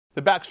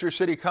The Baxter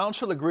City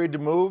Council agreed to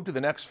move to the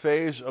next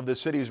phase of the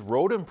city's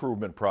road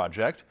improvement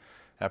project.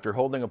 After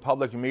holding a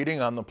public meeting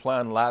on the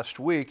plan last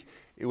week,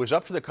 it was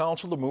up to the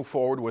council to move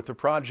forward with the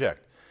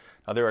project.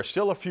 Now, there are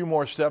still a few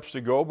more steps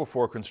to go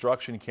before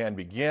construction can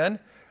begin.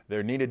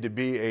 There needed to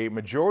be a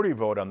majority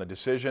vote on the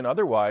decision.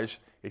 Otherwise,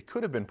 it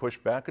could have been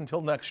pushed back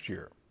until next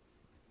year.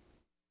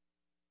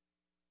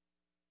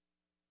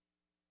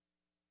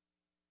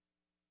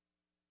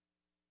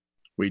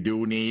 We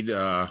do need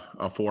a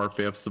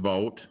 4/5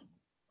 vote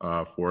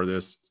for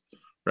this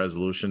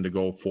resolution to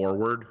go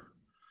forward.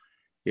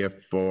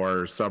 If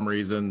for some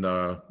reason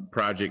the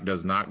project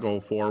does not go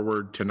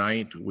forward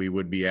tonight, we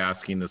would be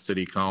asking the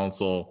city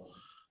council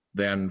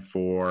then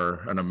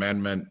for an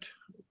amendment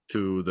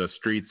to the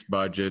streets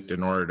budget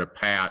in order to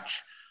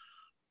patch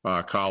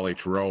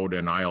College Road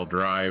and Isle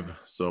Drive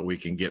so we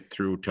can get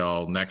through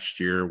till next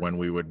year when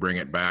we would bring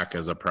it back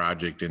as a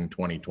project in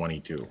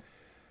 2022.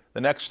 The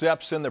next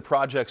steps in the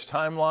project's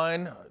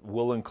timeline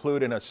will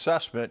include an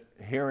assessment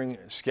hearing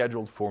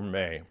scheduled for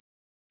May.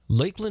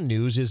 Lakeland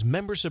News is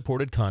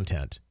member-supported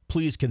content.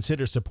 Please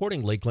consider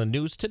supporting Lakeland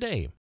News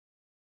today.